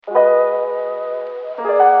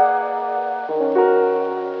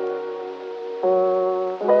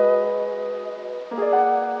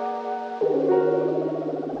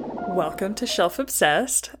Welcome to Shelf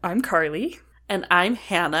Obsessed. I'm Carleigh. And I'm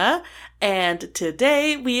Hannah. And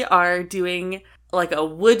today we are doing like a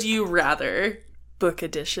Would You Rather Book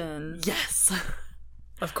edition. Yes.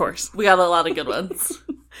 Of course. We got a lot of good ones.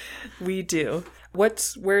 We do. Where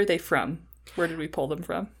are they from? Where did we pull them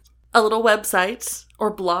from? A little website or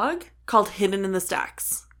blog called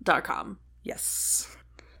hiddeninthestacks.com. Yes.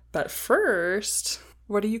 But first,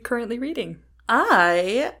 what are you currently reading?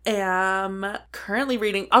 I am currently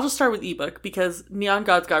reading, I'll just start with ebook because Neon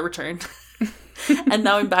Gods got returned. And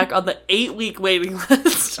now I'm back on the 8-week waiting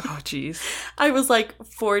list. Oh, geez. I was like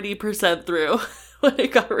 40% through when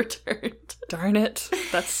it got returned. Darn it.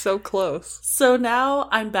 That's so close. So now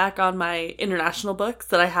I'm back on my international books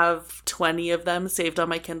that I have 20 of them saved on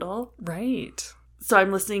my Kindle. Right. So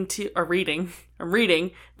I'm I'm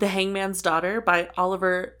reading The Hangman's Daughter by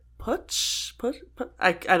Oliver Putsch?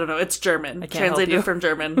 I don't know. It's German. I can't help Translated you. from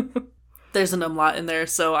German. There's an umlaut in there,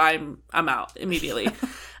 so I'm out immediately.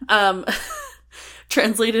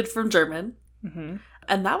 Translated from German. Mm-hmm.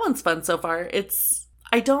 And that one's fun so far.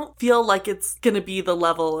 I don't feel like it's going to be the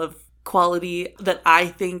level of quality that I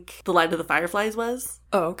think The Light of the Fireflies was.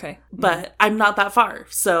 Oh, okay. But I'm not that far,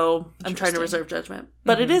 so I'm trying to reserve judgment.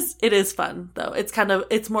 But it is fun, though.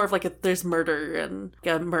 It's more of like there's murder and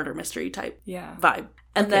a murder mystery type vibe.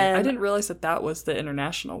 And then I didn't realize that was the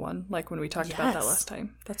international one, like when we talked about that last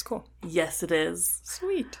time. That's cool. Yes, it is.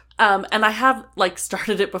 Sweet. And I have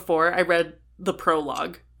started it before. I read the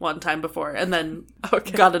prologue one time before and then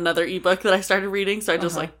got another ebook that I started reading, so I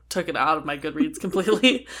just took it out of my Goodreads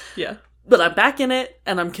completely. Yeah. But I'm back in it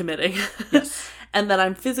and I'm committing. Yes. And then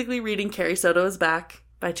I'm physically reading Carrie Soto is Back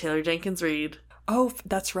by Taylor Jenkins Reid. Oh,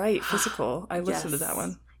 that's right. Physical. I listened to that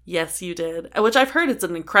one. Yes, you did. Which I've heard it's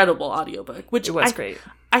an incredible audiobook. Which it was great.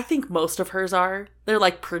 I think most of hers are. They're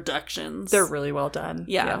like productions. They're really well done.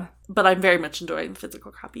 Yeah. But I'm very much enjoying the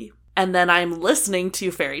physical copy. And then I'm listening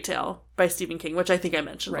to Fairy Tale by Stephen King, which I think I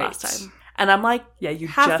mentioned last time. And I'm like, you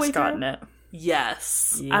halfway just gotten it.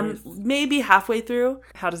 Yes. I'm maybe halfway through.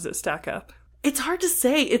 How does it stack up? It's hard to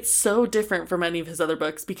say. It's so different from any of his other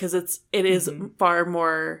books because it is far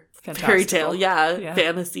more fairy tale,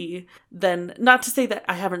 fantasy than, not to say that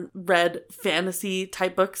I haven't read fantasy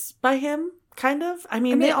type books by him, kind of. I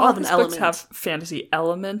mean they all have an element. Books have fantasy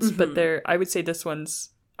elements, but I would say this one's,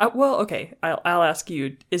 well, okay, I'll ask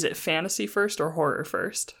you, is it fantasy first or horror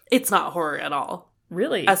first? It's not horror at all.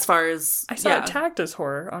 Really? As far as... I saw it tagged as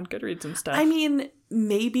horror on Goodreads and stuff. I mean,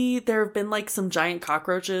 maybe there have been some giant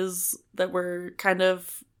cockroaches that were kind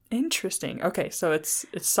of... Interesting. Okay, so it's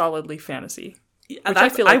solidly fantasy. Which I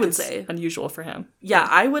feel like would say unusual for him. Yeah,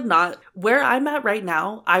 I would not... Where I'm at right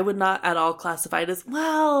now, I would not at all classify it as...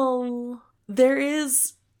 Well, there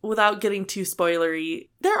is... Without getting too spoilery,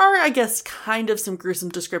 there are, I guess, kind of some gruesome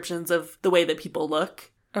descriptions of the way that people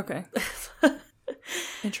look. Okay.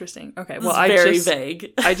 Interesting. Okay. Well, very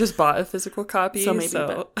vague. I just bought a physical copy. So maybe.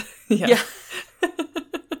 But, yeah.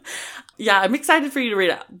 Yeah, I'm excited for you to read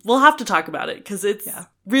it. We'll have to talk about it because it's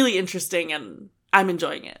really interesting and I'm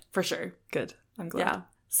enjoying it for sure. Good. I'm glad. Yeah.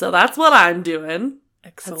 So that's what I'm doing.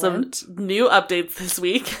 Excellent. Some new updates this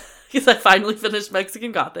week because I finally finished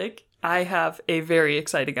Mexican Gothic. I have a very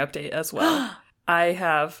exciting update as well. I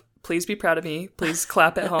have, please be proud of me, please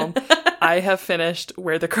clap at home. I have finished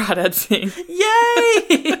Where the Crawdads Sing.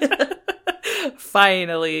 Yay!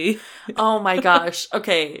 Finally. Oh my gosh.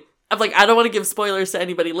 Okay. I'm I don't want to give spoilers to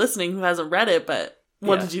anybody listening who hasn't read it, but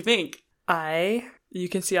what did you think? You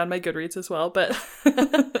can see on my Goodreads as well, but,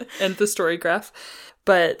 and the story graph,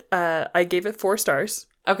 but I gave it 4 stars.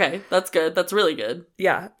 Okay, that's good. That's really good.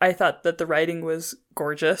 Yeah, I thought that the writing was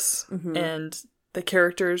gorgeous and the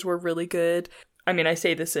characters were really good. I mean, I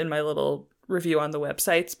say this in my little review on the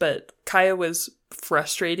websites, but Kaya was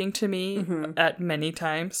frustrating to me at many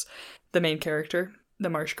times, the main character, the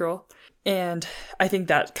Marsh girl. And I think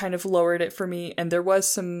that kind of lowered it for me. And there was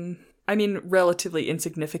some, relatively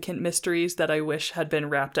insignificant mysteries that I wish had been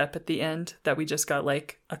wrapped up at the end, that we just got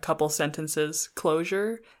a couple sentences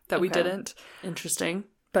closure that we didn't. Interesting.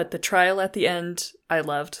 But the trial at the end, I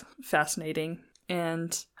loved. Fascinating.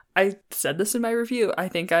 And I said this in my review. I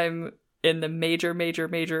think I'm in the major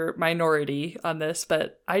minority on this,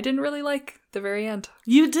 but I didn't really like the very end.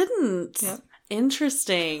 You didn't? Yeah.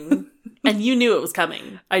 Interesting. And you knew it was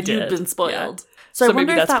coming. I did. You'd been spoiled. Yeah. So I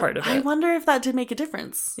wonder maybe that's part of it. I wonder if that did make a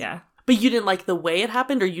difference. Yeah. But you didn't like the way it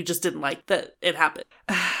happened, or you just didn't like that it happened?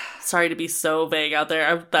 Sorry to be so vague out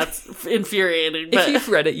there. That's infuriating. But... If you've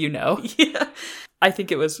read it, you know. Yeah. I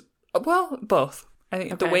think it was, well, both. I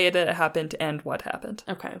think the way that it happened and what happened.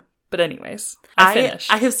 Okay. But anyways, I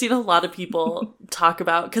finished. I have seen a lot of people talk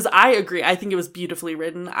about, because I agree. I think it was beautifully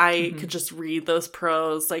written. I could just read those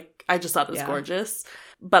prose. Like, I just thought it was gorgeous.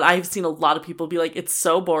 But I've seen a lot of people be like, it's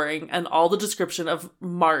so boring. And all the description of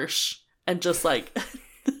marsh and just like,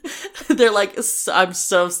 they're like, I'm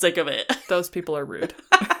so sick of it. Those people are rude.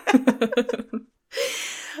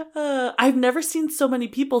 I've never seen so many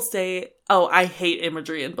people say, oh, I hate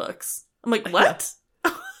imagery in books. I'm like, what?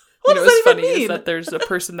 You know, what's funny is that there's a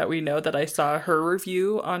person that we know that I saw her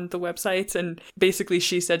review on the websites, and basically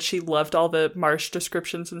she said she loved all the marsh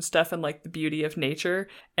descriptions and stuff and like the beauty of nature,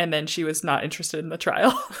 and then she was not interested in the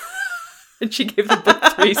trial. And she gave the book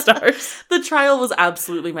 3 stars. The trial was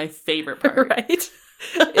absolutely my favorite part. Right?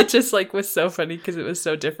 It just like was so funny because it was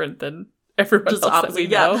so different than everyone else that we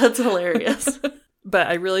know. Yeah, that's hilarious. But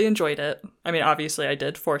I really enjoyed it. I mean, obviously I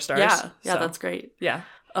did 4 stars. Yeah, that's great. Yeah.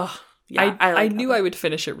 Oh, yeah, I knew I would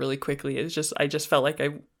finish it really quickly. It's just I just felt like I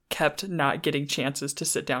kept not getting chances to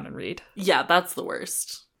sit down and read. Yeah, that's the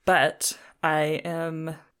worst. But I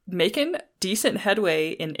am making decent headway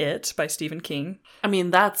in It by Stephen King. I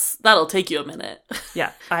mean, that'll take you a minute.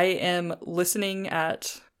 Yeah, I am listening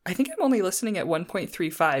at, I think I'm only listening at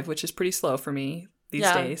 1.35, which is pretty slow for me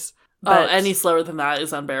these days. But any slower than that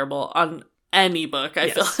is unbearable on any book, I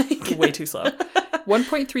feel like. Way too slow.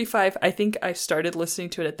 1.35, I think I started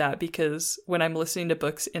listening to it at that because when I'm listening to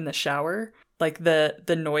books in the shower, like the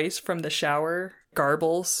noise from the shower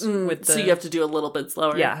garbles with the... So you have to do a little bit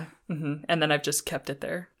slower. Yeah. Mm-hmm. And then I've just kept it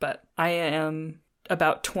there. But I am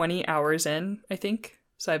about 20 hours in, I think.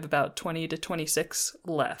 So I have about 20 to 26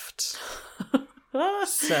 left.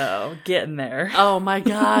 So getting there. Oh my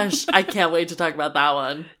gosh. I can't wait to talk about that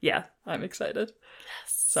one. Yeah, I'm excited.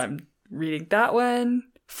 Yes. So I'm reading that one.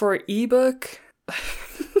 For ebook...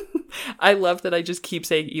 I love that I just keep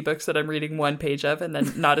saying ebooks that I'm reading 1 page of and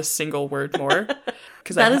then not a single word more.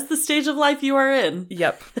 That is the stage of life you are in.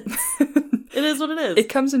 Yep. It is what it is. It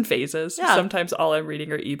comes in phases. Yeah. Sometimes all I'm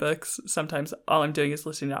reading are ebooks. Sometimes all I'm doing is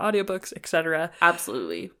listening to audiobooks, etc.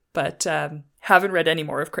 Absolutely. But haven't read any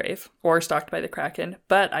more of Crave or Stalked by the Kraken.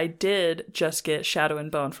 But I did just get Shadow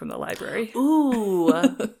and Bone from the library. Ooh.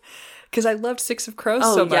 Because I loved Six of Crows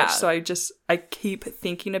so much, so I keep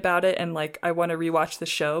thinking about it, and like I want to rewatch the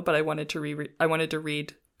show, but I wanted to read.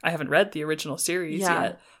 I haven't read the original series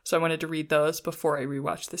yet, so I wanted to read those before I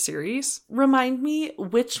rewatch the series. Remind me,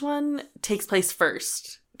 which one takes place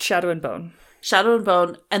first? Shadow and Bone. Shadow and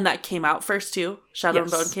Bone, and that came out first too? Shadow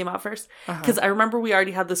and Bone came out first? Because I remember we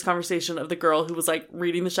already had this conversation of the girl who was like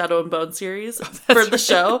reading the Shadow and Bone series for the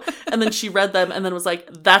show, and then she read them and then was like,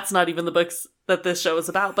 that's not even the books that this show is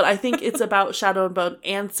about. But I think it's about Shadow and Bone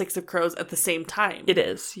and Six of Crows at the same time. It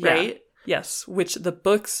is, yeah. Right? Yes, which the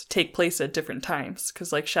books take place at different times,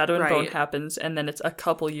 because like Shadow and Bone happens, and then it's a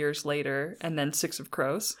couple years later, and then Six of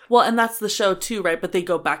Crows. Well, and that's the show too, right? But they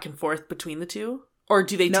go back and forth between the two? Or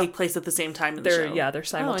do they take place at the same time in the show? Yeah, they're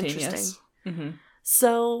simultaneous. Oh, interesting. Mm-hmm.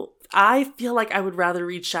 So I feel like I would rather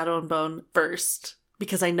read Shadow and Bone first,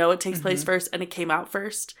 because I know it takes place first and it came out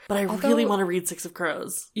first. But I really want to read Six of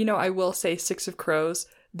Crows. You know, I will say Six of Crows,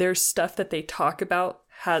 there's stuff that they talk about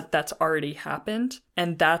that's already happened.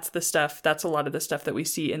 And that's a lot of the stuff that we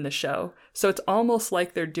see in the show. So it's almost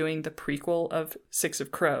like they're doing the prequel of Six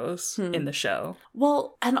of Crows in the show.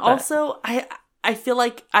 Well, and also I feel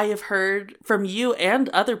like I have heard from you and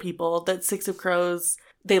other people that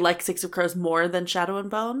they like Six of Crows more than Shadow and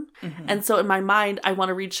Bone. Mm-hmm. And so in my mind, I want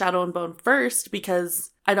to read Shadow and Bone first because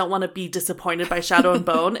I don't want to be disappointed by Shadow and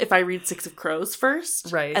Bone if I read Six of Crows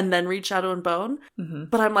first. Right. And then read Shadow and Bone. Mm-hmm.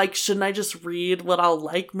 But I'm like, shouldn't I just read what I'll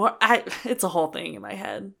like more? It's a whole thing in my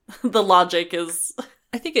head. The logic is...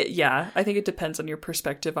 I think it depends on your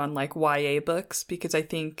perspective on like YA books, because I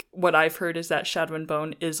think what I've heard is that Shadow and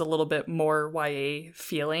Bone is a little bit more YA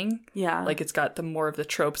feeling. Yeah. Like it's got more of the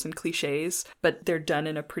tropes and cliches, but they're done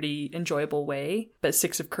in a pretty enjoyable way. But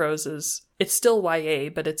Six of Crows it's still YA,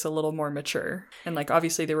 but it's a little more mature. And like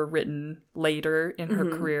obviously they were written later in her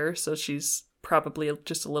career, so she's probably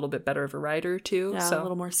just a little bit better of a writer too. Yeah, so, a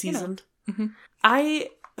little more seasoned. You know. I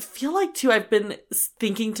feel like too I've been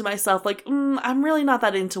thinking to myself like I'm really not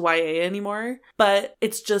that into YA anymore, but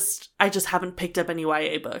it's just I just haven't picked up any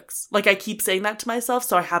YA books. Like I keep saying that to myself,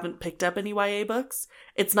 so I haven't picked up any YA books.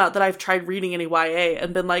 It's not that I've tried reading any YA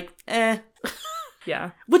and been like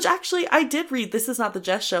yeah. Which actually I did read This Is Not the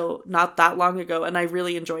Jess Show not that long ago, and I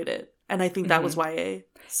really enjoyed it, and I think that was YA.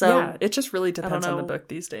 So yeah, it just really depends on the book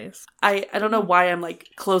these days. I don't know why I'm like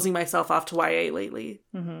closing myself off to YA lately.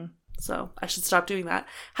 Mm-hmm. So I should stop doing that.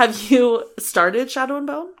 Have you started Shadow and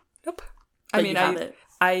Bone? Nope. But I mean,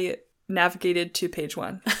 I navigated to page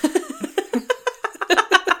 1.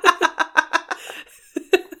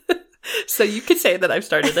 So you could say that I've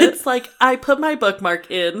started it. It's like, I put my bookmark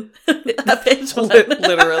in at page 1.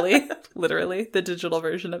 Literally, the digital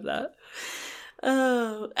version of that.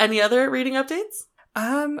 Any other reading updates?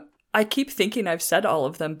 I keep thinking I've said all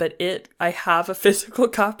of them, but I have a physical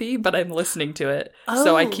copy, but I'm listening to it. Oh.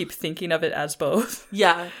 So I keep thinking of it as both.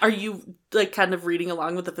 Yeah. Are you like kind of reading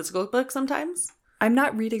along with the physical book sometimes? I'm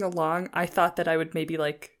not reading along. I thought that I would maybe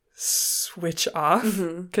like switch off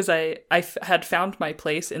because I had found my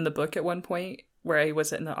place in the book at one point where I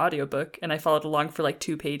was in the audiobook and I followed along for like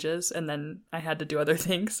 2 pages and then I had to do other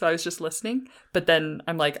things. So I was just listening. But then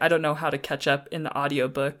I'm like, I don't know how to catch up in the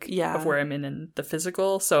audiobook of where I'm in the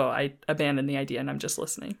physical. So I abandoned the idea and I'm just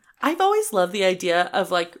listening. I've always loved the idea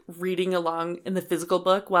of like reading along in the physical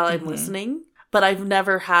book while I'm listening. But I've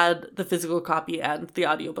never had the physical copy and the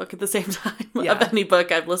audiobook at the same time of any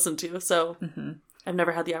book I've listened to. So I've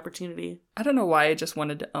never had the opportunity. I don't know why I just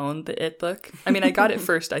wanted to own the It book. I mean, I got it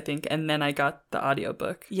first, I think, and then I got the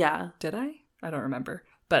audiobook. Yeah. Did I? I don't remember.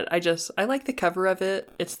 But I like the cover of it.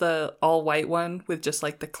 It's the all white one with just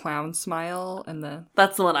like the clown smile and the...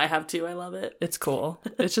 That's the one I have too. I love it. It's cool.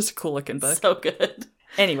 It's just a cool looking book. So good.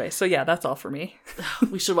 Anyway, so yeah, that's all for me.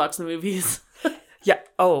 We should watch the movies. Yeah.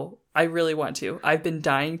 Oh, I really want to. I've been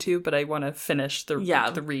dying to, but I want to finish the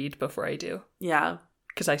read before I do. Yeah.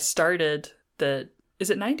 Because I started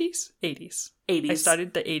is it 90s? 80s. 80s. I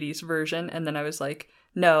started the 80s version, and then I was like,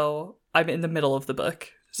 no, I'm in the middle of the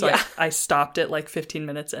book. So I stopped it like 15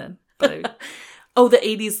 minutes in. But oh, the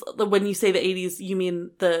 80s. When you say the 80s, you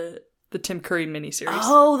mean the Tim Curry miniseries.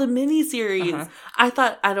 Oh, the miniseries. Uh-huh. I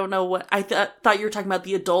thought you were talking about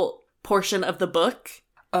the adult portion of the book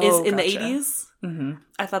is in the 80s. Mm-hmm.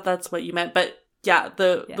 I thought that's what you meant. But yeah,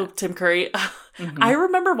 the Tim Curry. I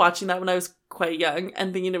remember watching that when I was quite young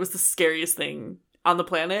and thinking it was the scariest thing on the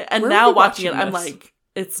planet. And now watching it, I'm like,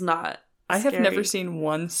 it's not I have never seen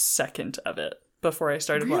 1 second of it before I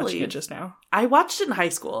started watching it just now. I watched it in high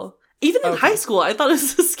school. Even in high school, I thought it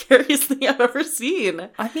was the scariest thing I've ever seen.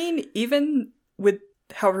 I mean, even with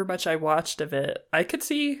however much I watched of it, I could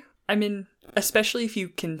see, I mean, especially if you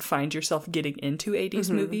can find yourself getting into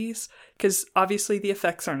 80s movies, because obviously the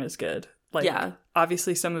effects aren't as good. Like,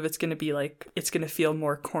 obviously some of it's going to be like, it's going to feel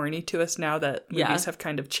more corny to us now that movies have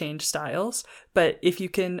kind of changed styles. But if you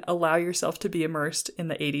can allow yourself to be immersed in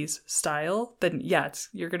the 80s style, then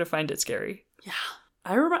you're going to find it scary. Yeah.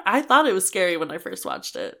 I thought it was scary when I first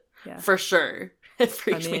watched it. Yeah. For sure. It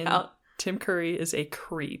freaked me out. Tim Curry is a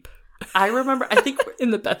creep. I remember, I think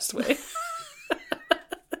in the best way.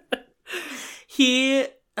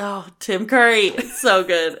 Tim Curry. It's so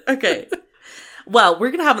good. Okay. Well, we're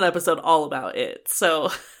going to have an episode all about it, so...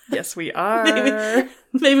 Yes, we are.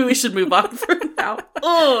 Maybe we should move on for now.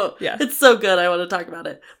 Oh, yeah. It's so good. I want to talk about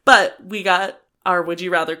it. But we got our Would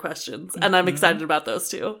You Rather questions, and I'm excited about those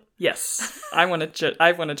too. Yes. I want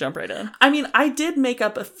to jump right in. I mean, I did make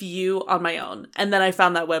up a few on my own, and then I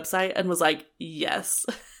found that website and was like, yes,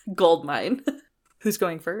 goldmine. Who's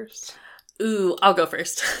going first? Ooh, I'll go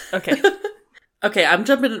first. Okay. Okay, I'm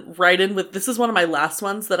jumping right in with, this is one of my last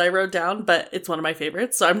ones that I wrote down, but it's one of my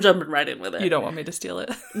favorites, so I'm jumping right in with it. You don't want me to steal it?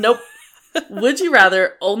 Nope. Would you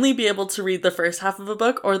rather only be able to read the first half of a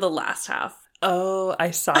book or the last half? Oh, I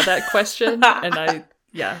saw that question, and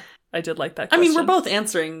I did like that question. I mean, we're both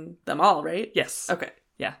answering them all, right? Yes. Okay.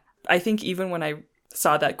 Yeah. I think even when I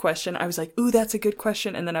saw that question, I was like, ooh, that's a good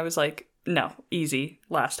question, and then I was like, no, easy,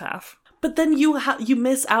 last half. But then you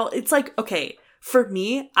miss out. It's like, okay, for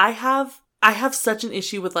me, I have such an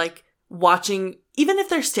issue with like watching, even if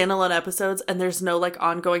there's standalone episodes and there's no like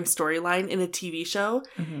ongoing storyline in a TV show,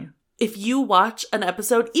 if you watch an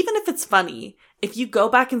episode, even if it's funny, if you go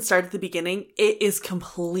back and start at the beginning, it is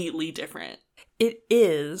completely different. It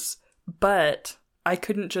is, but I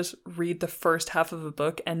couldn't just read the first half of a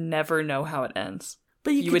book and never know how it ends.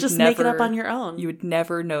 But you could just make it up on your own. You would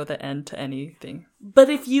never know the end to anything. But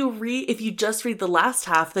if you just read the last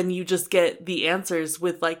half, then you just get the answers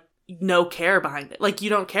with like no care behind it. Like you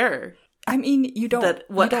don't care. I mean, you don't that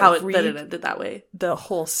it ended that way. The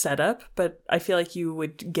whole setup, but I feel like you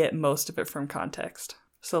would get most of it from context.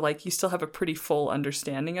 So like you still have a pretty full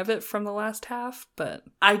understanding of it from the last half, but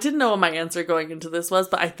I didn't know what my answer going into this was,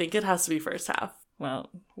 but I think it has to be first half.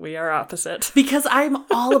 Well, we are opposite. Because I'm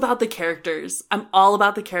all about the characters. I'm all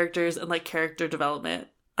about the characters and like character development.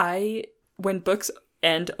 When books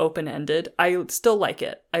end open-ended, I still like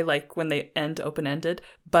it. I like when they end open-ended,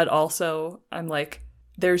 but also I'm like,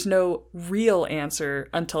 there's no real answer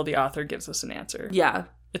until the author gives us an answer. Yeah.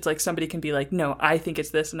 It's like somebody can be like, no, I think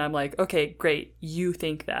it's this. And I'm like, okay, great. You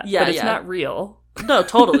think that. Yeah, but it's not real. No,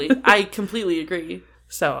 totally. I completely agree.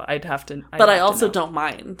 So I'd have to. But I also don't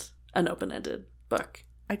mind an open-ended book.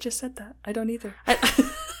 I just said that. I don't either.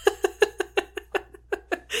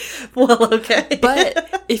 Well, okay.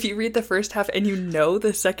 But if you read the first half and you know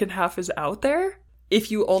the second half is out there, if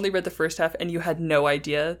you only read the first half and you had no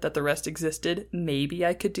idea that the rest existed, maybe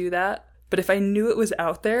I could do that. But if I knew it was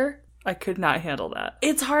out there, I could not handle that.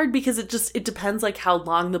 It's hard because it depends like how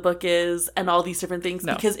long the book is and all these different things.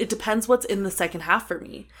 No. Because it depends what's in the second half for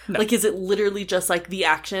me. No. Like, is it literally just like the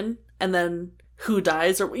action and then who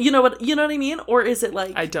dies, or you know what I mean? Or is it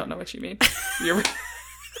like, I don't know what you mean. You're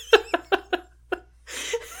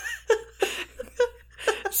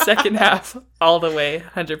second half all the way,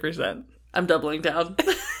 100%. I'm doubling down.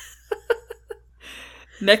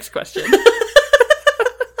 Next question.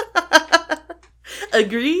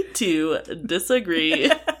 Agree to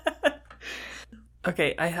disagree.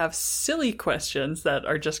 Okay, I have silly questions that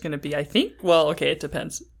are just going to be, I think, well, okay, it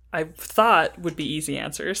depends. I thought would be easy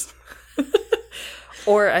answers.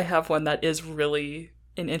 Or I have one that is really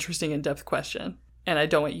an interesting in-depth question. And I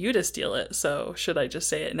don't want you to steal it, so should I just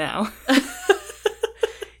say it now?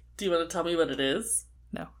 Do you want to tell me what it is?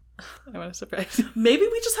 No. I want to surprise you. Maybe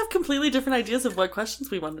we just have completely different ideas of what questions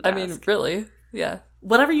we wanted to ask. I mean, really, yeah.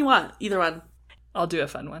 Whatever you want, either one. I'll do a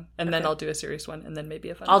fun one, and then I'll do a serious one, and then maybe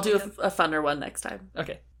a fun one. I'll do again. a funner one next time.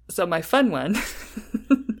 Okay. So my fun one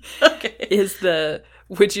okay. is the,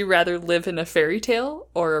 would you rather live in a fairy tale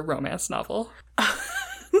or a romance novel?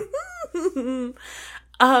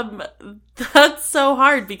 That's so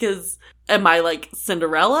hard because am I like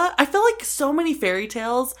Cinderella? I feel like so many fairy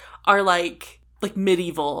tales are like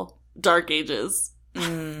medieval Dark Ages.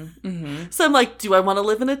 Mm-hmm. So I'm like, do I want to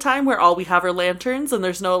live in a time where all we have are lanterns and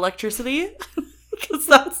there's no electricity? Because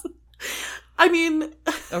that's, I mean,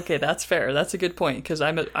 okay, that's fair. That's a good point because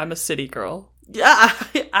I'm a city girl. Yeah,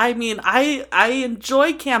 I mean, I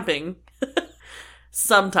enjoy camping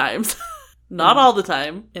sometimes, not all the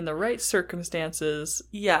time. In the right circumstances,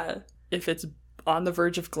 yeah. If it's on the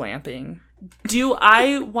verge of glamping, do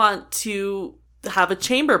I want to have a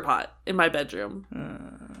chamber pot in my bedroom?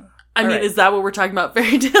 I mean, is that what we're talking about,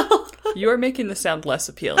 fairy tale? You are making this sound less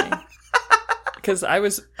appealing. Because I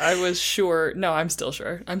was sure. No, I'm still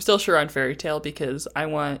sure. I'm still sure on fairy tale because I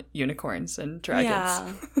want unicorns and dragons.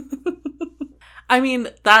 Yeah. I mean,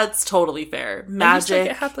 that's totally fair. Magic. And you still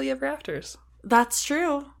get happily ever afters. That's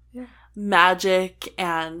true. Yeah. Magic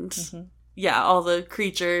and yeah, all the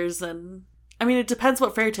creatures and I mean, it depends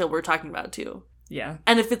what fairy tale we're talking about too. Yeah.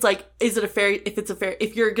 And if it's like,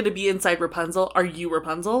 if you're going to be inside Rapunzel, are you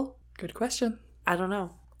Rapunzel? Good question. I don't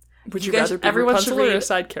know. Would you rather be Rapunzel or a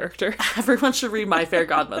side character? Everyone should read My Fair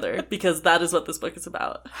Godmother because that is what this book is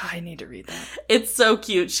about. I need to read that. It's so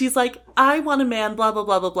cute. She's like, I want a man, blah, blah,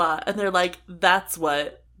 blah, blah, blah. And they're like, that's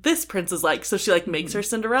what this prince is like. So she like makes her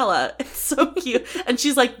Cinderella. It's so cute. And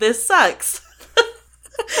she's like, this sucks.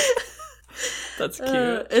 That's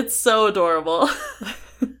cute. It's so adorable.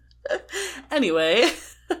 Anyway,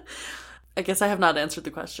 I guess I have not answered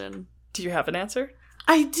the question. Do you have an answer?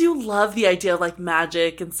 I do love the idea of like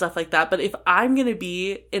magic and stuff like that, but if I'm going to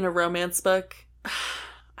be in a romance book,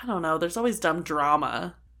 I don't know, there's always dumb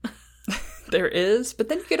drama. There is, but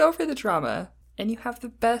then you get over the drama and you have the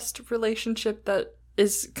best relationship that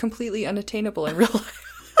is completely unattainable in real life.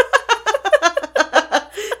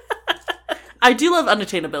 I do love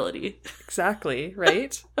unattainability. Exactly,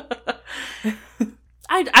 right?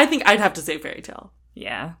 I think I'd have to say fairy tale.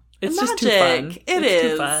 Yeah. It's magic. Just too fun. It's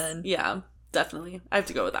too fun. Yeah, definitely. I have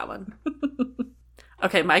to go with that one.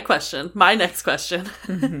 Okay, my next question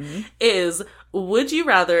is, would you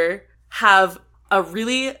rather have a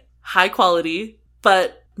really high quality,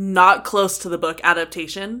 but not close to the book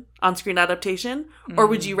adaptation, on-screen adaptation, or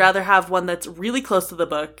would you rather have one that's really close to the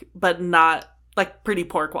book, but not, like, pretty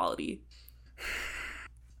poor quality?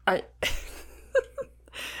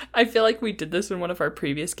 I feel like we did this in one of our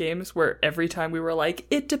previous games where every time we were like,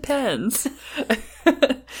 it depends. I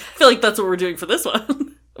feel like that's what we're doing for this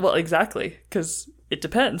one. Well, exactly, because it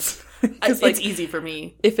depends. It's like, easy for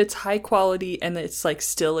me. If it's high quality and it's like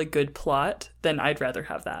still a good plot, then I'd rather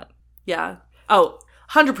have that. Yeah. Oh,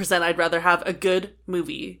 100% I'd rather have a good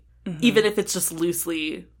movie, even if it's just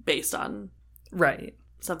loosely based on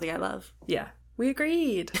something I love. Yeah. We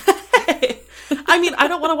agreed. I mean, I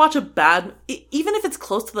don't want to watch a bad... Even if it's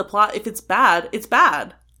close to the plot, if it's bad, it's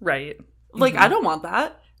bad. Right. Like, I don't want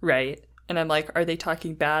that. Right. And I'm like, are they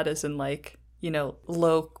talking bad as in, like, you know,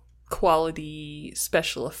 low quality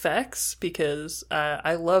special effects? Because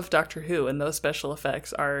I love Doctor Who, and those special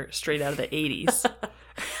effects are straight out of the 80s.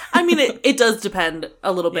 I mean, it does depend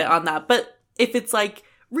a little bit on that. But if it's, like,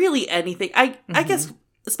 really anything... I guess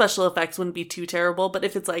special effects wouldn't be too terrible, but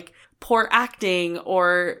if it's like poor acting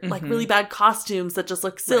or like really bad costumes that just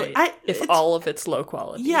look silly. Right. If all of it's low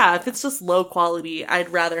quality. Yeah, if it's just low quality, I'd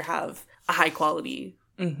rather have a high quality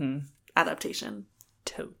adaptation.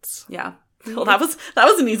 Totes. Yeah. Well, that was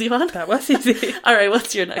an easy one. That was easy. All right,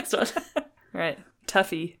 what's your next one? All right.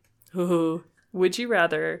 Toughie. Ooh. Would you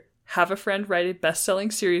rather have a friend write a best-selling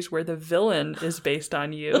series where the villain is based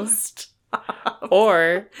on you?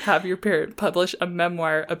 Or have your parent publish a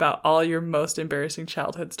memoir about all your most embarrassing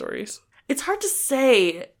childhood stories? It's hard to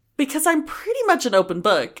say because I'm pretty much an open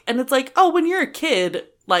book. And it's like, oh, when you're a kid,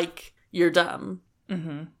 like, you're dumb.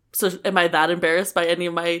 Mm-hmm. So am I that embarrassed by any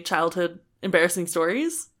of my childhood embarrassing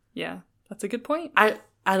stories? Yeah, that's a good point. I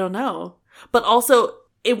don't know. But also,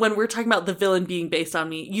 when we're talking about the villain being based on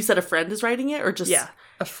me, you said a friend is writing it or just... Yeah,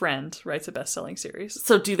 a friend writes a best-selling series.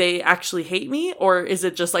 So do they actually hate me or is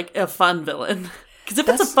it just like a fun villain? Because if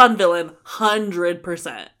it's a fun villain,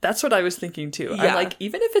 100%. That's what I was thinking too. Yeah. I'm like,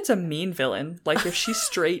 even if it's a mean villain, like if she's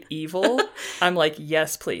straight evil, I'm like,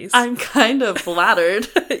 yes, please. I'm kind of flattered.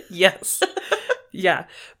 Yes. Yeah.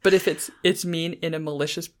 But if it's mean in a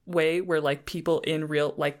malicious way where like people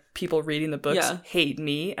people reading the books hate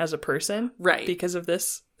me as a person. Right. Because of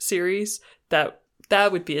this series, that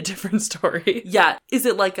would be a different story. Yeah. Is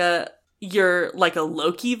it like you're like a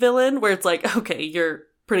Loki villain where it's like, okay, you're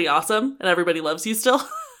pretty awesome and everybody loves you still?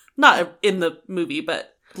 Not in the movie,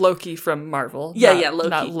 but... Loki from Marvel. Yeah, Loki.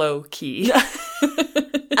 Not low-key.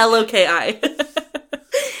 L-O-K-I.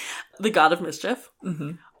 The god of mischief.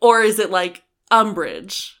 Mm-hmm. Or is it like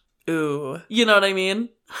Umbridge? Ooh. You know what I mean?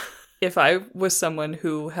 If I was someone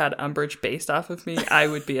who had Umbridge based off of me, I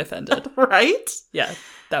would be offended. Right? Yeah,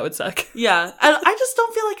 that would suck. Yeah. I just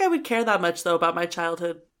don't feel like I would care that much, though, about my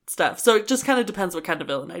childhood stuff. So it just kind of depends what kind of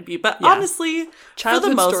villain I'd be. But honestly, childhood for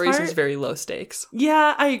the most stories part, is very low stakes.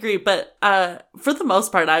 Yeah, I agree. But for the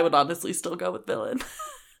most part, I would honestly still go with villain.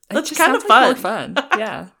 That's kind of fun. Like more fun.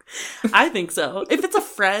 Yeah. I think so. If it's a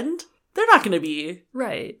friend, they're not going to be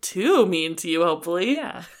too mean to you, hopefully.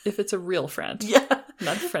 Yeah. If it's a real friend. Yeah.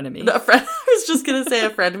 Not a frenemy. A friend. I was just going to say a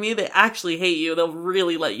frenemy. They actually hate you. They'll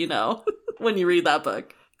really let you know when you read that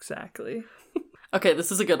book. Exactly. Okay,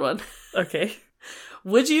 this is a good one. Okay.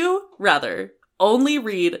 Would you rather only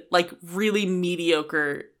read like really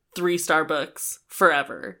mediocre 3-star books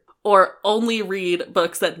forever or only read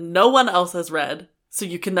books that no one else has read so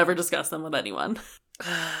you can never discuss them with anyone?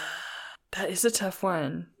 That is a tough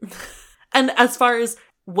one. And as far as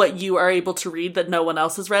what you are able to read that no one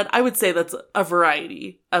else has read, I would say that's a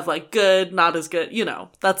variety of like good, not as good. You know,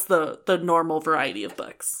 that's the normal variety of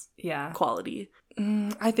books. Yeah. Quality.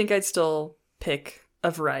 I think I'd still pick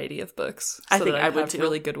a variety of books. I think I would too.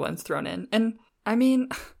 Really good ones thrown in. And I mean,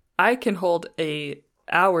 I can hold a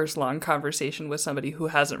hours-long conversation with somebody who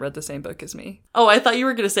hasn't read the same book as me. Oh, I thought you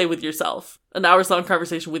were going to say with yourself. An hours-long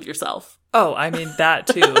conversation with yourself. Oh, I mean, that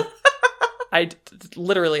too.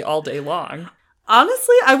 Literally all day long.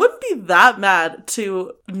 Honestly, I wouldn't be that mad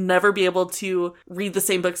to never be able to read the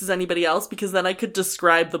same books as anybody else because then I could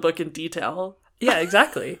describe the book in detail. Yeah,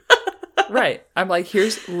 exactly. Right. I'm like,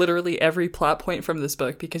 here's literally every plot point from this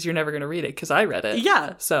book because you're never going to read it because I read it.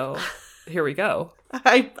 Yeah. So here we go.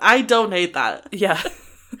 I don't hate that. Yeah.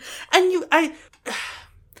 And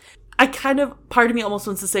I kind of, part of me almost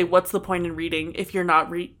wants to say, what's the point in reading if you're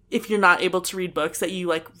not able to read books that you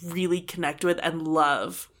like really connect with and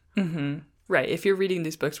love? Mm-hmm. Right. If you're reading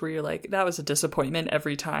these books where you're like, that was a disappointment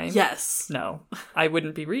every time. Yes. No, I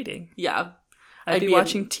wouldn't be reading. Yeah. I'd be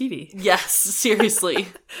watching TV. Yes, seriously.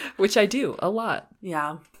 Which I do a lot.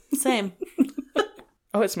 Yeah. Same.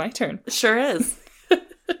 Oh, it's my turn. Sure is.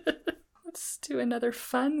 Let's do another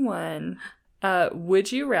fun one.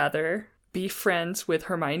 Would you rather be friends with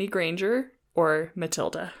Hermione Granger or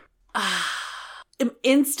Matilda?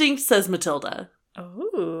 Instinct says Matilda.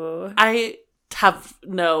 Oh. I have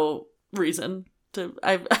no reason to...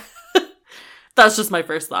 That's just my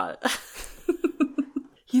first thought.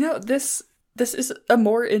 You know, this is a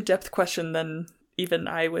more in-depth question than even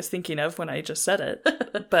I was thinking of when I just said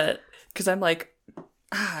it. But, because I'm like,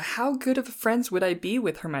 how good of friends would I be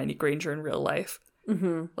with Hermione Granger in real life?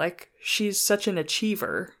 Mm-hmm. Like, she's such an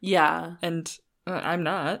achiever. Yeah. And I'm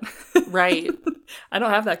not. Right. I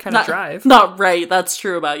don't have that kind of drive. Not right. That's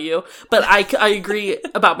true about you. But I agree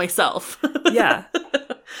about myself. Yeah.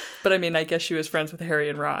 But I mean, I guess she was friends with Harry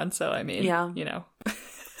and Ron. So, I mean, you know.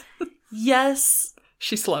 Yes.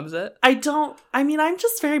 She slums it. I'm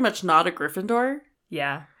just very much not a Gryffindor.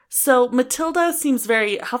 Yeah. So Matilda seems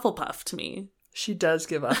very Hufflepuff to me. She does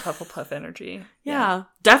give off Hufflepuff energy. Yeah.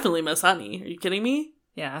 Definitely Miss Honey. Are you kidding me?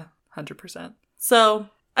 Yeah. 100%. So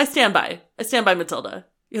I stand by Matilda.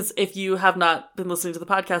 Because if you have not been listening to the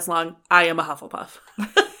podcast long, I am a Hufflepuff.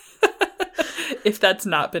 If that's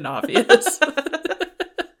not been obvious.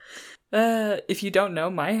 If you don't know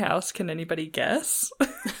my house, can anybody guess?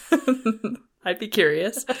 I'd be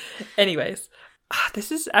curious. Anyways,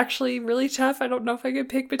 this is actually really tough. I don't know if I could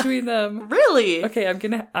pick between them. Really? Okay,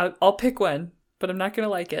 I'll pick one, but I'm not gonna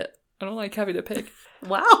like it. I don't like having to pick.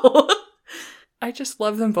 Wow. I just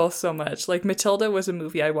love them both so much. Like, Matilda was a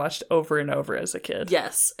movie I watched over and over as a kid.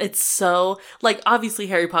 Yes, it's so, like, obviously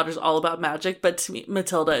Harry Potter's all about magic, but to me,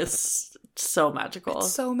 Matilda is so magical.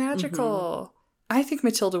 It's so magical. I think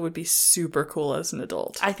Matilda would be super cool as an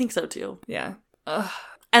adult. I think so too. Yeah.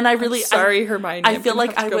 And I really, Hermione. I feel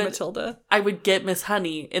like Matilda. I would get Miss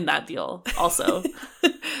Honey in that deal also.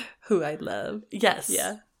 Who I love. Yes.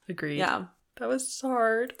 Yeah. Agreed. Yeah. That was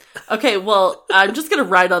hard. Okay, well, I'm just going to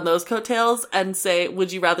ride on those coattails and say,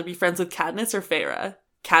 would you rather be friends with Katniss or Feyre?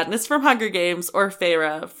 Katniss from Hunger Games or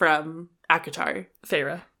Feyre from ACOTAR?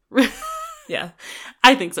 Feyre. Yeah.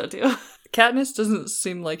 I think so too. Katniss doesn't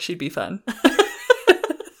seem like she'd be fun.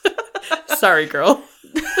 Sorry, girl.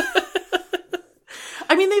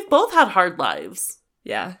 I mean, they've both had hard lives.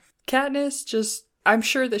 Yeah. Katniss just, I'm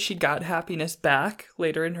sure that she got happiness back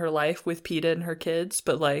later in her life with Peeta and her kids,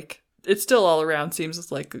 but like, it still all around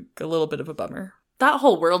seems like a little bit of a bummer. That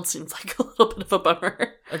whole world seems like a little bit of a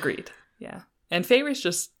bummer. Agreed. Yeah. And Feyre's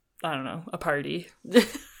just, I don't know, a party.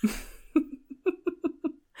 If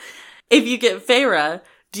you get Feyre,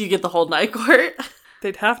 do you get the whole night court?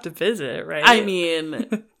 They'd have to visit, right? I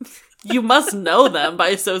mean, you must know them by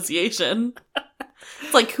association.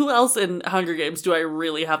 It's like, who else in Hunger Games do I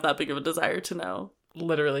really have that big of a desire to know?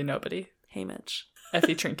 Literally nobody. Hey, Mitch.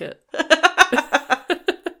 Effie Trinket.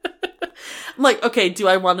 I'm like, okay, do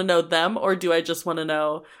I want to know them or do I just want to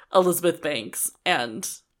know Elizabeth Banks and...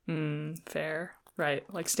 Fair. Right.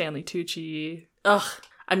 Like Stanley Tucci. Ugh.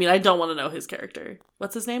 I mean, I don't want to know his character.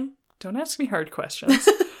 What's his name? Don't ask me hard questions.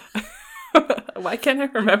 Why can't I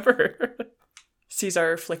remember?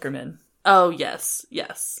 Caesar Flickerman. Oh, yes.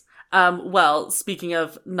 Yes. Well, speaking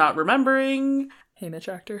of not remembering... Hey, Mitch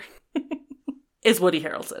actor. Is Woody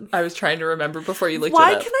Harrelson. I was trying to remember before you looked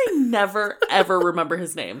Why it up. can I never, ever remember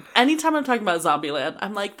his name? Anytime I'm talking about Zombieland,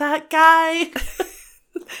 I'm like, that guy.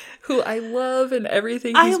 Who I love and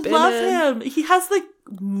everything he's been in. I love him. He has the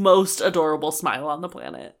most adorable smile on the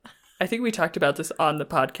planet. I think we talked about this on the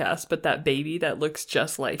podcast, but that baby that looks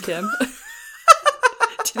just like him.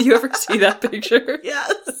 Did you ever see that picture?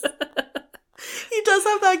 Yes. He does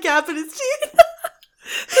have that gap in his teeth.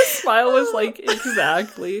 The smile was like,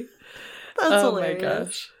 exactly. That's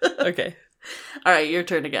hilarious. Oh my gosh. Okay. All right, your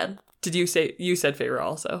turn again. Did you said Feyre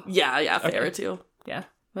also? Yeah, Feyre too. Yeah.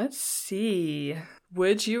 Let's see.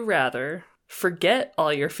 Would you rather forget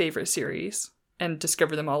all your favorite series and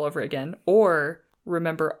discover them all over again, or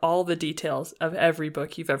remember all the details of every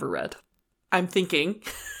book you've ever read? I'm thinking.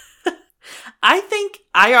 I think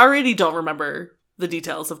I already don't remember the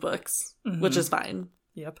details of books, which is fine.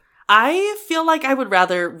 Yep. I feel like I would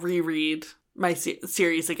rather reread my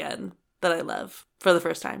series again that I love for the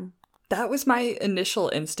first time. That was my initial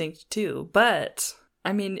instinct too, but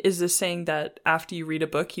I mean, is this saying that after you read a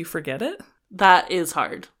book, you forget it? That is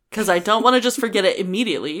hard, because I don't want to just forget it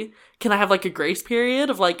immediately. Can I have like a grace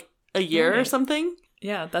period of like a year or something?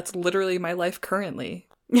 Yeah, that's literally my life currently.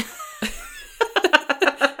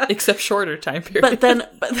 Except shorter time period.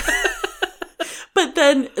 But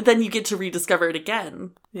then you get to rediscover it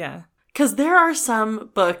again. Yeah. Because there are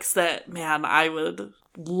some books that, man, I would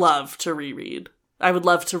love to reread. I would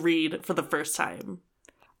love to read for the first time.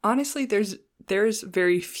 Honestly, there's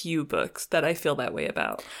very few books that I feel that way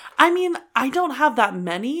about. I mean, I don't have that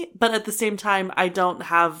many, but at the same time, I don't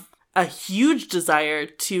have a huge desire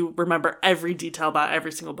to remember every detail about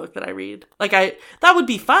every single book that I read. Like, that would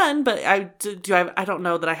be fun, but I don't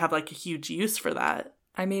know that I have like a huge use for that.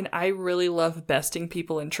 I mean, I really love besting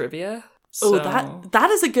people in trivia. So. Oh, that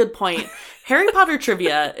is a good point. Harry Potter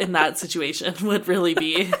trivia in that situation would really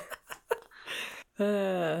be...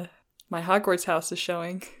 my Hogwarts house is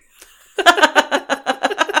showing.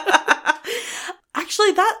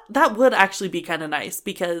 Actually, that would actually be kind of nice,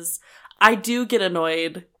 because I do get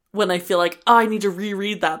annoyed when I feel like, oh, I need to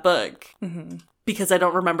reread that book because I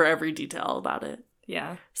don't remember every detail about it.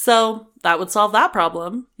 Yeah. So that would solve that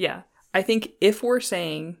problem. Yeah. I think if we're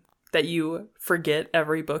saying that you forget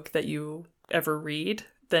every book that you ever read,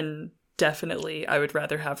 then definitely I would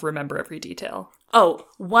rather have remember every detail. Oh,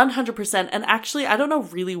 100%. And actually, I don't know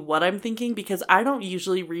really what I'm thinking, because I don't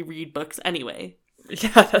usually reread books anyway. Yeah,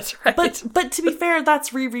 that's right. But to be fair,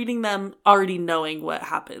 that's rereading them already knowing what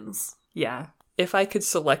happens. Yeah. if I could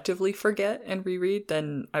selectively forget and reread,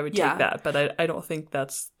 then I would take that. But I don't think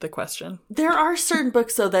that's the question. There are certain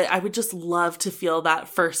books, though, that I would just love to feel that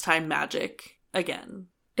first-time magic again.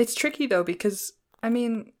 It's tricky, though, because, I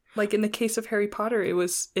mean, like in the case of Harry Potter,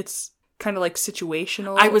 it's kind of like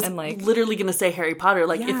situational. I was and like, literally going to say Harry Potter.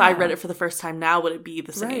 Like, if I read it for the first time now, would it be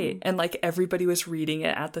the same? Right. And like everybody was reading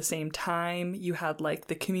it at the same time. You had like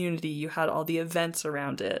the community, you had all the events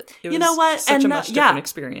around it. It you know what? Such a much different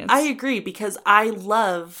experience. I agree, because I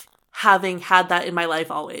love having had that in my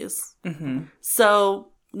life always. Mm-hmm. So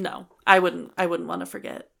no, I wouldn't want to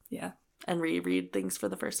forget. Yeah. And reread things for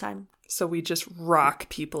the first time. So we just rock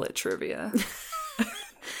people at trivia.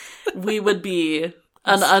 We would be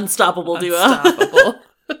an unstoppable duo. Unstoppable.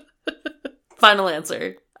 Final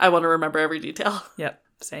answer. I want to remember every detail. Yep,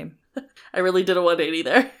 same. I really did a 180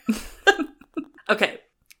 there. Okay.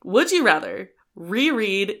 Would you rather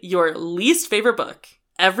reread your least favorite book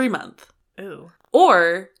every month? Ooh.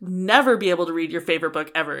 Or never be able to read your favorite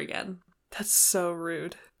book ever again? That's so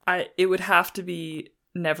rude. It would have to be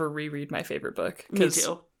never reread my favorite book. Me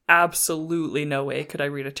too. Absolutely no way could I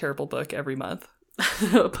read a terrible book every month.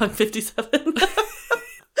 Punk 57.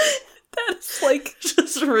 That's like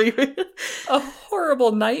just reread a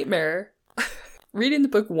horrible nightmare. Reading the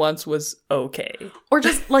book once was okay. Or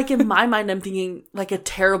just like in my mind, I'm thinking like a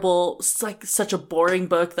terrible, like such a boring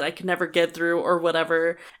book that I could never get through or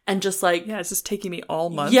whatever. And just like, yeah, it's just taking me all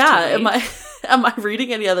month. Yeah. Am I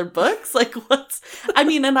reading any other books? Like I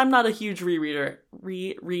mean, and I'm not a huge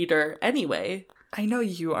rereader anyway. I know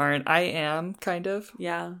you aren't. I am kind of.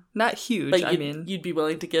 Yeah. Not huge. But you'd be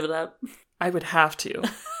willing to give it up. I would have to.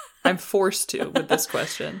 I'm forced to with this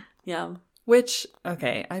question. Yeah. Which,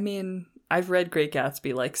 okay, I mean, I've read Great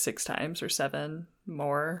Gatsby like 6 times or 7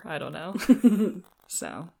 more. I don't know.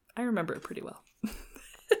 So I remember it pretty well.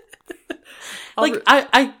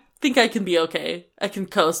 I think I can be okay. I can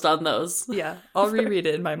coast on those. Yeah. I'll reread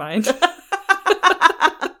it in my mind.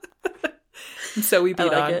 And so we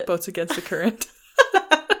beat on Boats Against the Current.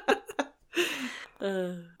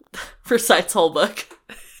 For Sight's whole book.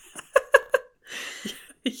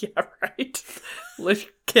 Yeah, right.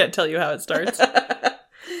 Can't tell you how it starts.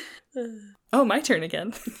 Oh, my turn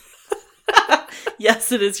again.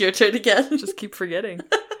 Yes, it is your turn again. Just keep forgetting.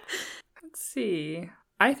 Let's see.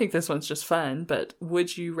 I think this one's just fun, but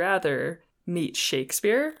would you rather meet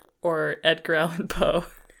Shakespeare or Edgar Allan Poe?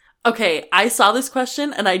 Okay, I saw this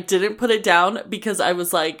question and I didn't put it down because I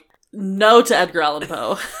was like, no to Edgar Allan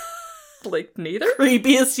Poe. Like, neither?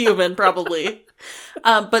 Creepiest human, probably.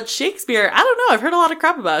 But Shakespeare, I don't know. I've heard a lot of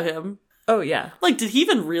crap about him. Oh, yeah. Like, did he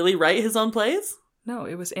even really write his own plays? No,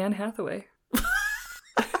 it was Anne Hathaway.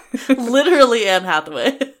 Literally Anne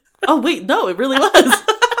Hathaway. Oh, wait, no, it really was.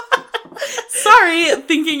 Sorry,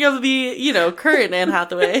 thinking of the, current Anne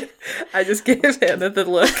Hathaway. I just gave Hannah the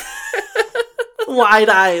look. Wide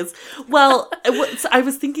eyes. Well, I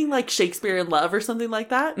was thinking like Shakespeare in Love or something like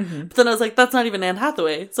that. Mm-hmm. But then I was like, that's not even Anne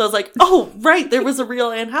Hathaway. So I was like, oh, right, there was a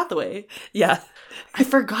real Anne Hathaway. Yeah. I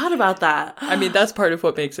forgot about that. I mean, that's part of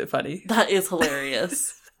what makes it funny. That is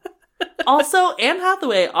hilarious. Also, Anne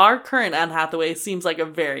Hathaway, our current Anne Hathaway, seems like a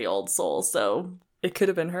very old soul, so... It could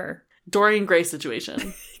have been her. Dorian Gray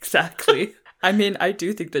situation. Exactly. I mean, I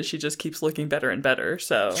do think that she just keeps looking better and better,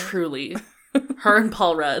 so... Truly. Her and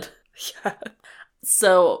Paul Rudd. Yeah.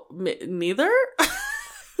 So, neither?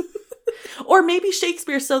 Or maybe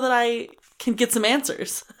Shakespeare so that I can get some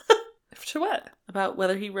answers. To what? About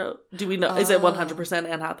whether he wrote... Do we know? Is it 100%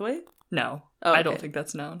 Anne Hathaway? No. Oh, okay. I don't think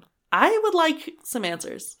that's known. I would like some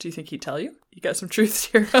answers. Do you think he'd tell you? You got some truth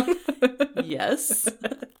serum? Yes.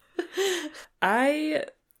 I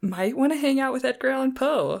might want to hang out with Edgar Allan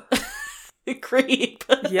Poe. Creep.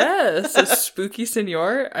 Yes, a spooky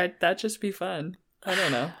senor. That'd just be fun. I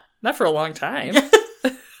don't know. Not for a long time.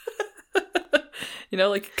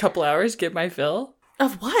 Like a couple hours, get my fill.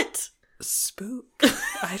 Of what? Spook.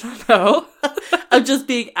 I don't know. Of just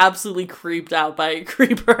being absolutely creeped out by a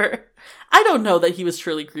creeper. I don't know that he was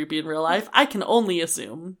truly creepy in real life. I can only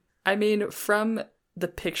assume. I mean, from the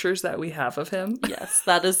pictures that we have of him. Yes,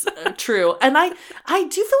 that is true. And I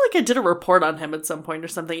do feel like I did a report on him at some point or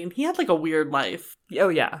something, and he had like a weird life. Oh,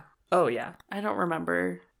 yeah. Oh, yeah. I don't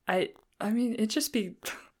remember. I mean, I just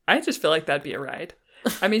feel like that'd be a ride.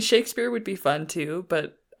 I mean, Shakespeare would be fun too,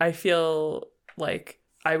 but I feel like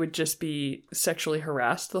I would just be sexually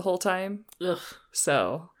harassed the whole time. Ugh.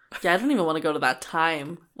 So... Yeah, I don't even want to go to that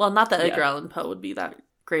time. Well, not that Edgar Allan Poe would be that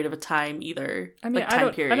great of a time either. I mean, I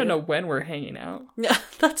don't know when we're hanging out. Yeah,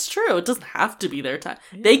 that's true. It doesn't have to be their time.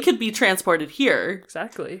 Yeah. They could be transported here.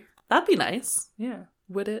 Exactly. That'd be nice. Yeah.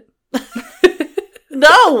 Would it?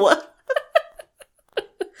 No!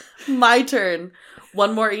 My turn.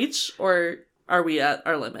 One more each, or are we at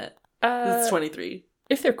our limit? It's 23.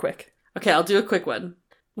 If they're quick. Okay, I'll do a quick one.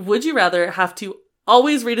 Would you rather have to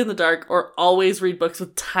always read in the dark or always read books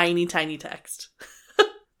with tiny, tiny text?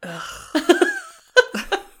 Oh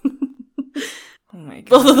my god.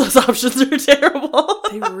 Both of those options are terrible.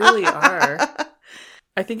 They really are.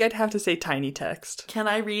 I think I'd have to say tiny text. Can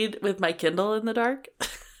I read with my Kindle in the dark?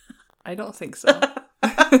 I don't think so.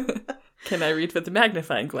 Can I read with the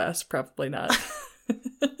magnifying glass? Probably not.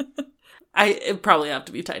 It'd probably have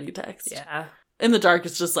to be tiny text. Yeah. In the dark,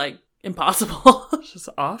 it's just like impossible. It's just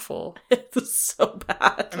awful. It's so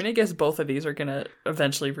bad. I mean, I guess both of these are going to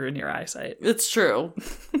eventually ruin your eyesight. It's true.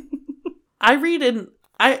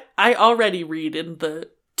 I already read in the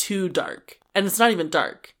too dark. And it's not even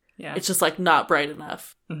dark. Yeah. It's just like not bright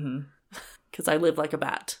enough. Mm-hmm. Because I live like a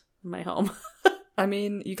bat in my home. I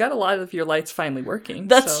mean, you got a lot of your lights finally working.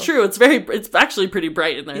 That's true. It's actually pretty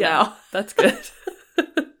bright in there now. That's good.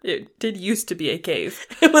 It did used to be a cave.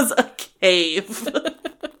 It was a cave.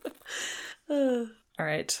 All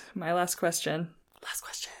right. My last question. Last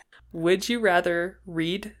question. Would you rather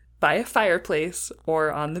read by a fireplace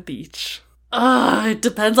or on the beach? It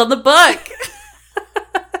depends on the book.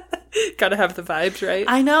 Gotta have the vibes, right?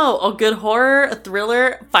 I know. A good horror, a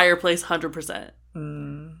thriller, fireplace, 100%.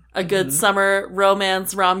 A good summer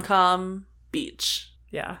romance, rom-com, beach.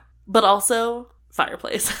 Yeah. But also,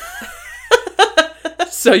 fireplace.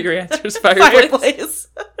 So your answer is fireplace?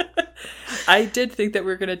 I did think that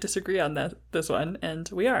we were going to disagree on this one, and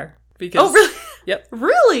we are. Because, oh, really? Yep.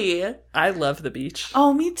 Really? I love the beach.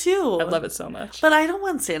 Oh, me too. I love it so much. But I don't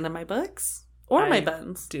want sand in my books. Or my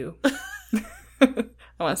buns. Do. I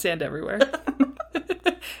want sand everywhere.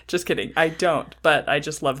 Just kidding. I don't, but I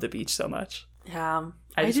just love the beach so much. Yeah.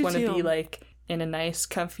 I just want to be like in a nice,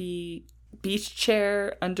 comfy beach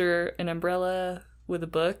chair under an umbrella with a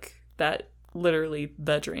book. That literally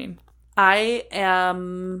the dream. I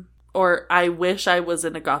wish I was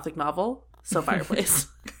in a gothic novel. So fireplace.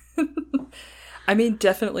 I mean,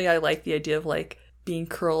 definitely I like the idea of like being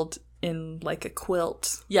curled in like a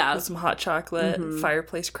quilt. Yeah. With some hot chocolate,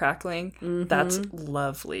 fireplace crackling. Mm-hmm. That's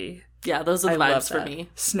lovely. Yeah, those are the vibes for me.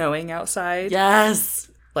 Snowing outside. Yes.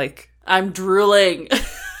 Like, I'm drooling.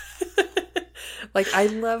 Like, I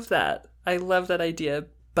love that. I love that idea,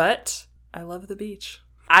 but I love the beach.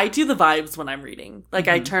 I do the vibes when I'm reading. Like,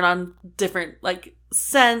 I turn on different, like,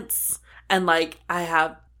 scents, and, like,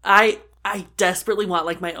 I desperately want,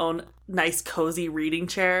 like, my own nice, cozy reading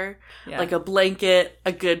chair. Yeah. Like, a blanket,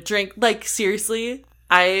 a good drink. Like, seriously,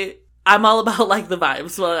 I'm all about, like, the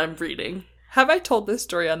vibes while I'm reading. Have I told this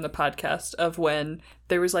story on the podcast of when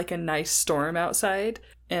there was, like, a nice storm outside,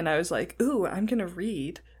 and I was like, ooh, I'm gonna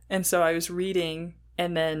read. And so I was reading,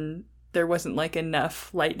 and then there wasn't, like,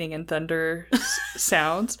 enough lightning and thunder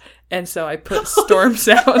sounds, and so I put storm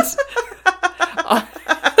sounds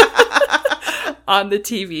on the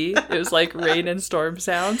TV. It was, like, rain and storm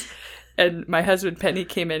sounds, and my husband, Penny,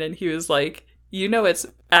 came in, and he was like, you know it's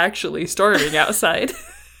actually storming outside.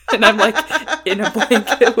 And I'm, like, in a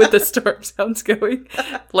blanket with the storm sounds going.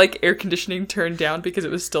 Like, air conditioning turned down because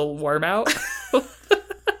it was still warm out.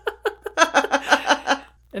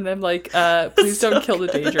 And I'm like, please don't kill the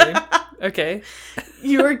daydream. Okay?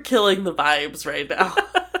 You are killing the vibes right now.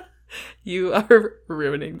 You are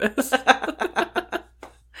ruining this.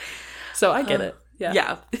 So I get it. Yeah.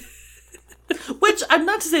 Yeah. Which, I'm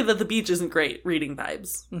not to say that the beach isn't great reading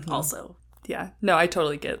vibes, also. Yeah. No, I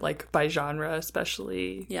totally get, like, by genre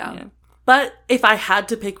especially. Yeah. But if I had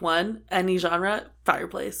to pick one, any genre,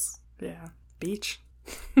 fireplace. Yeah. Beach.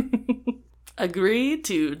 Agree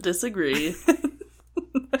to disagree.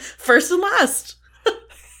 First and last.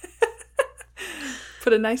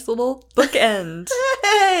 Put a nice little bookend.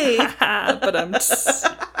 Hey! But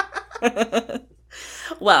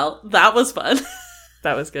well, that was fun.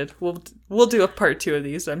 That was good. We'll do a part 2 of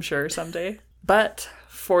these, I'm sure, someday. But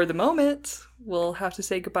for the moment, we'll have to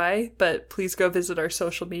say goodbye. But please go visit our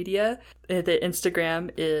social media. The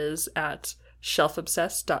Instagram is at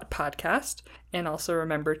shelfobsessed.podcast. And also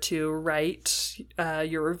remember to write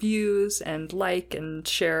your reviews and like and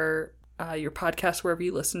share your podcast wherever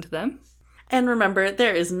you listen to them. And remember,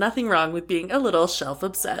 there is nothing wrong with being a little shelf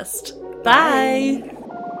obsessed. Bye!